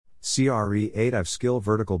CRE8 skill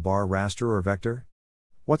vertical bar raster or vector?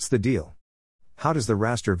 What's the deal? How does the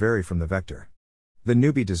raster vary from the vector? The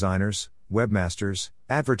newbie designers, webmasters,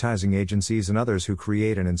 advertising agencies and others who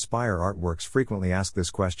create and inspire artworks frequently ask this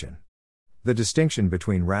question. The distinction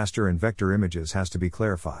between raster and vector images has to be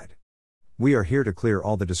clarified. We are here to clear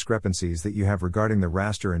all the discrepancies that you have regarding the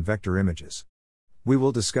raster and vector images. We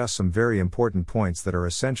will discuss some very important points that are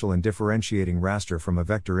essential in differentiating raster from a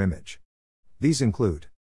vector image. These include: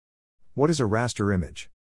 what is a raster image?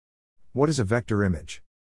 What is a vector image?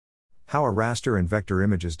 How are raster and vector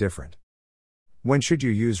images different? When should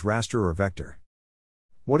you use raster or vector?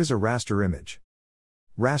 What is a raster image?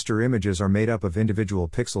 Raster images are made up of individual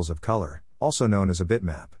pixels of color, also known as a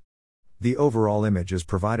bitmap. The overall image is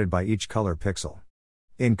provided by each color pixel.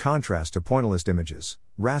 In contrast to pointillist images,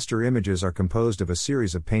 raster images are composed of a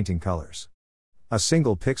series of painting colors. A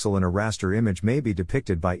single pixel in a raster image may be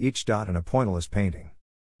depicted by each dot in a pointillist painting.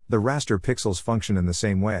 The raster pixels function in the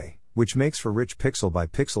same way, which makes for rich pixel by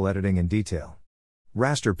pixel editing and detail.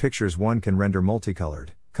 Raster pictures one can render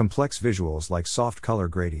multicolored, complex visuals like soft color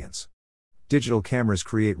gradients. Digital cameras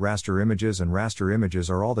create raster images, and raster images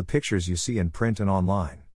are all the pictures you see in print and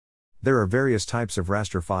online. There are various types of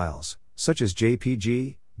raster files, such as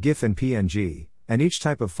JPG, GIF and PNG, and each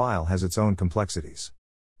type of file has its own complexities.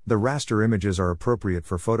 The raster images are appropriate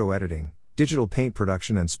for photo editing, digital paint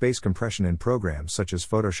production and space compression in programs such as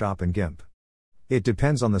Photoshop and GIMP. It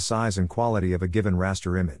depends on the size and quality of a given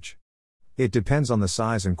raster image.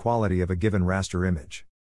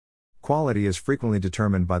 Quality is frequently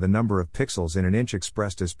determined by the number of pixels in an inch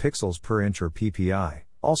expressed as pixels per inch or PPI,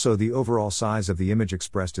 also the overall size of the image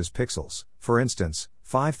expressed as pixels, for instance,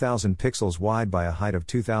 5,000 pixels wide by a height of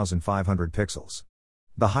 2,500 pixels.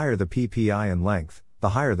 The higher the PPI in length, the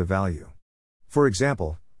higher the value. For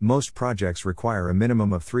example, most projects require a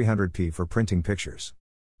minimum of 300p for printing pictures.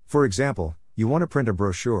 For example, you want to print a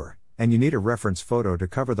brochure, and you need a reference photo to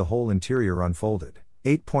cover the whole interior unfolded,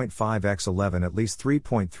 8.5 x 11 at least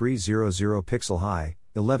 3.300 pixel high,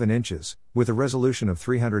 11 inches, with a resolution of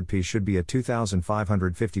 300p should be a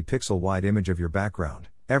 2550 pixel wide image of your background.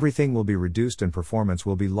 Everything will be reduced and performance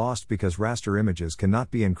will be lost because raster images cannot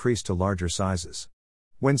be increased to larger sizes.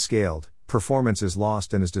 When scaled, performance is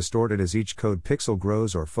lost and is distorted as each code pixel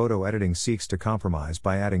grows or photo editing seeks to compromise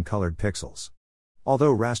by adding colored pixels.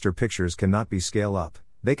 Although raster pictures cannot be scaled up,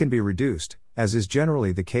 they can be reduced, as is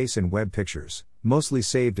generally the case in web pictures, mostly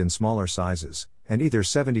saved in smaller sizes, and either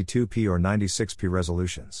 72p or 96p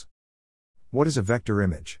resolutions. What is a vector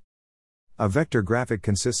image? A vector graphic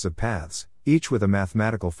consists of paths, each with a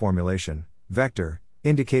mathematical formulation, vector,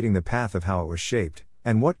 indicating the path of how it was shaped,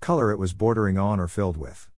 and what color it was bordering on or filled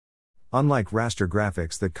with. Unlike raster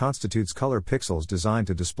graphics that constitutes color pixels designed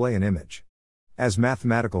to display an image. As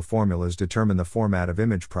mathematical formulas determine the format of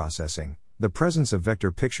image processing, the presence of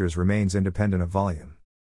vector pictures remains independent of volume.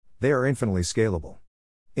 They are infinitely scalable.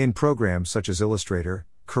 In programs such as Illustrator,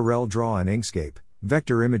 Corel Draw and Inkscape,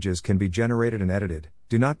 vector images can be generated and edited.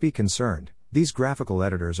 Do not be concerned, these graphical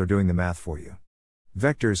editors are doing the math for you.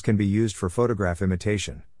 Vectors can be used for photograph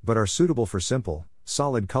imitation, but are suitable for simple,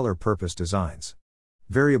 solid color purpose designs.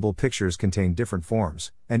 Variable pictures contain different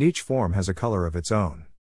forms, and each form has a color of its own.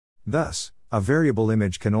 Thus, a variable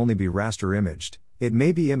image can only be raster imaged. It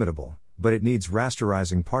may be imitable, but it needs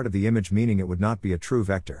rasterizing part of the image, meaning it would not be a true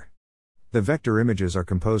vector. The vector images are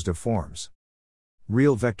composed of forms.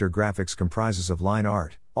 Real vector graphics comprises of line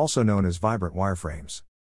art, also known as vibrant wireframes.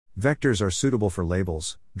 Vectors are suitable for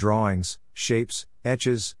labels, drawings, shapes,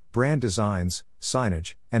 etches, brand designs,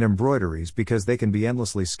 signage, and embroideries because they can be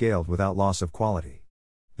endlessly scaled without loss of quality.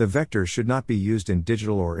 The vectors should not be used in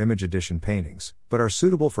digital or image edition paintings, but are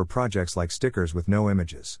suitable for projects like stickers with no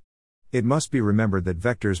images. It must be remembered that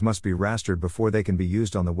vectors must be rastered before they can be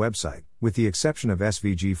used on the website, with the exception of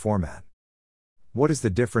SVG format. What is the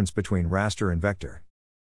difference between raster and vector?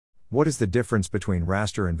 What is the difference between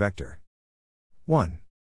raster and vector? 1.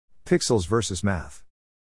 Pixels versus math.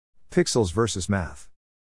 Pixels versus math.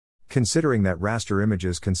 Considering that raster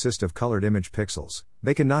images consist of colored image pixels,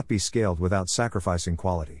 they cannot be scaled without sacrificing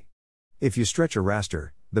quality. If you stretch a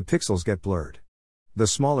raster, the pixels get blurred. The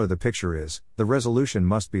smaller the picture is, the resolution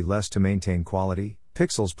must be less to maintain quality,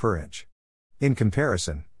 pixels per inch. In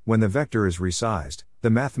comparison, when the vector is resized, the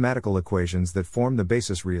mathematical equations that form the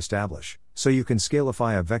basis re-establish, so you can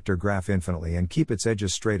scalify a vector graph infinitely and keep its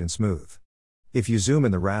edges straight and smooth. If you zoom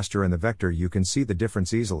in the raster and the vector, you can see the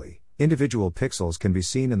difference easily. Individual pixels can be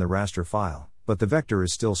seen in the raster file, but the vector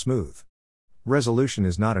is still smooth. Resolution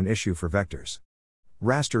is not an issue for vectors.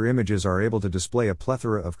 Raster images are able to display a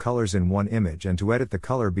plethora of colors in one image and to edit the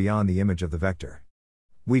color beyond the image of the vector.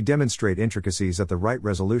 We demonstrate intricacies at the right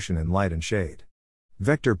resolution in light and shade.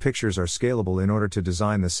 Vector pictures are scalable in order to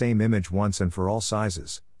design the same image once and for all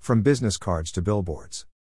sizes, from business cards to billboards.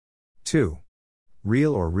 2.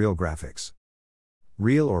 Real or real graphics.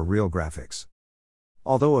 Real or real graphics.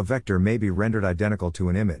 Although a vector may be rendered identical to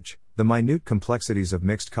an image, the minute complexities of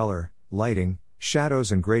mixed color, lighting,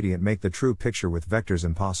 shadows and gradient make the true picture with vectors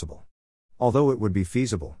impossible. Although it would be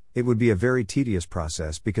feasible, it would be a very tedious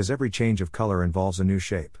process because every change of color involves a new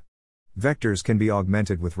shape. Vectors can be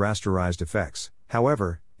augmented with rasterized effects,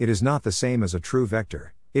 however, it is not the same as a true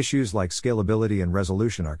vector. Issues like scalability and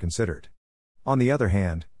resolution are considered. On the other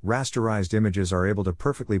hand, rasterized images are able to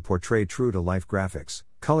perfectly portray true-to-life graphics.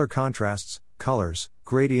 Color contrasts, colors,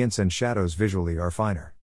 gradients and shadows visually are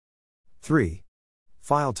finer. 3.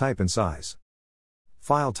 File type and size.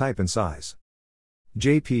 File type and size.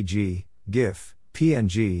 JPG, GIF,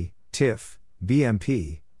 PNG, TIFF,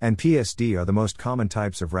 BMP, and PSD are the most common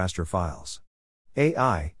types of raster files.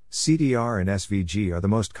 AI, CDR and SVG are the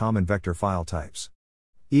most common vector file types.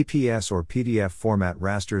 EPS or PDF format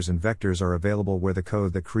rasters and vectors are available where the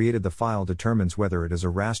code that created the file determines whether it is a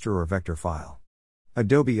raster or vector file.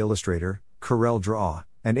 Adobe Illustrator, Corel Draw,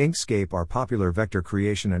 and Inkscape are popular vector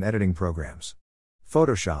creation and editing programs.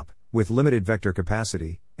 Photoshop, with limited vector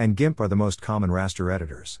capacity, and GIMP are the most common raster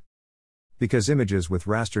editors. Because images with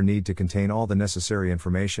raster need to contain all the necessary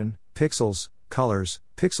information, pixels, colors,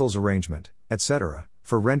 pixels arrangement, etc.,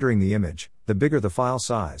 for rendering the image, the bigger the file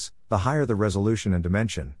size, the higher the resolution and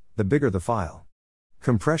dimension, the bigger the file.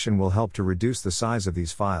 Compression will help to reduce the size of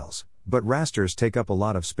these files, but rasters take up a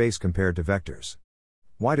lot of space compared to vectors.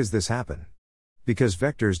 Why does this happen? Because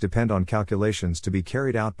vectors depend on calculations to be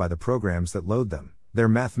carried out by the programs that load them. Their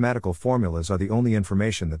mathematical formulas are the only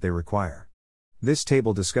information that they require. This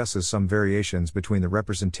table discusses some variations between the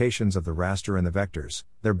representations of the raster and the vectors,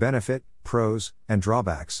 their benefit, pros, and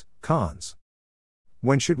drawbacks, cons.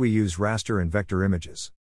 When should we use raster and vector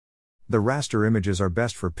images? The raster images are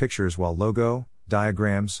best for pictures while logo,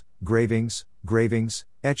 diagrams, gravings,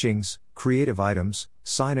 etchings, creative items,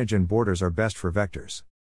 signage and borders are best for vectors.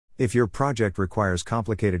 If your project requires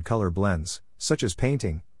complicated color blends, such as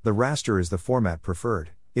painting, the raster is the format preferred.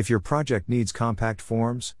 If your project needs compact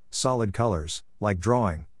forms, solid colors, like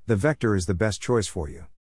drawing, the vector is the best choice for you.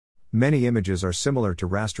 Many images are similar to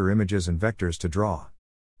raster images and vectors to draw.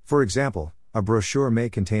 For example, a brochure may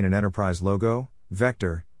contain an enterprise logo,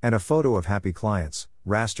 vector, and a photo of happy clients,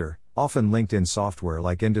 raster, often linked in software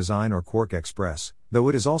like InDesign or Quark Express, though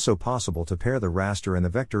it is also possible to pair the raster and the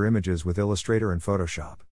vector images with Illustrator and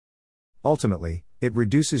Photoshop. Ultimately, it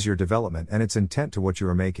reduces your development and its intent to what you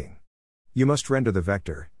are making. You must render the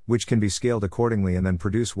vector, which can be scaled accordingly, and then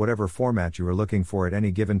produce whatever format you are looking for at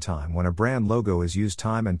any given time. When a brand logo is used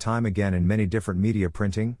time and time again in many different media,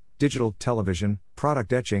 printing, digital, television,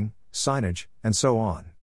 product etching, signage, and so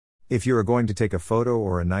on. If you are going to take a photo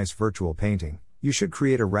or a nice virtual painting, you should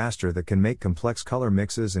create a raster that can make complex color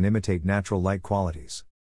mixes and imitate natural light qualities.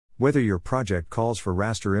 Whether your project calls for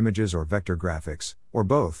raster images or vector graphics, or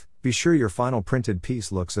both, be sure your final printed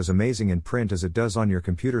piece looks as amazing in print as it does on your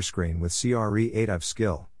computer screen with CRE8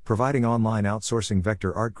 Ivskill, providing online outsourcing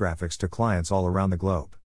vector art graphics to clients all around the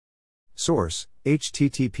globe. Source: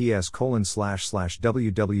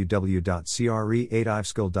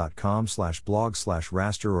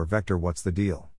 https://www.cre8ivskill.com/blog/raster or vector. What's the deal?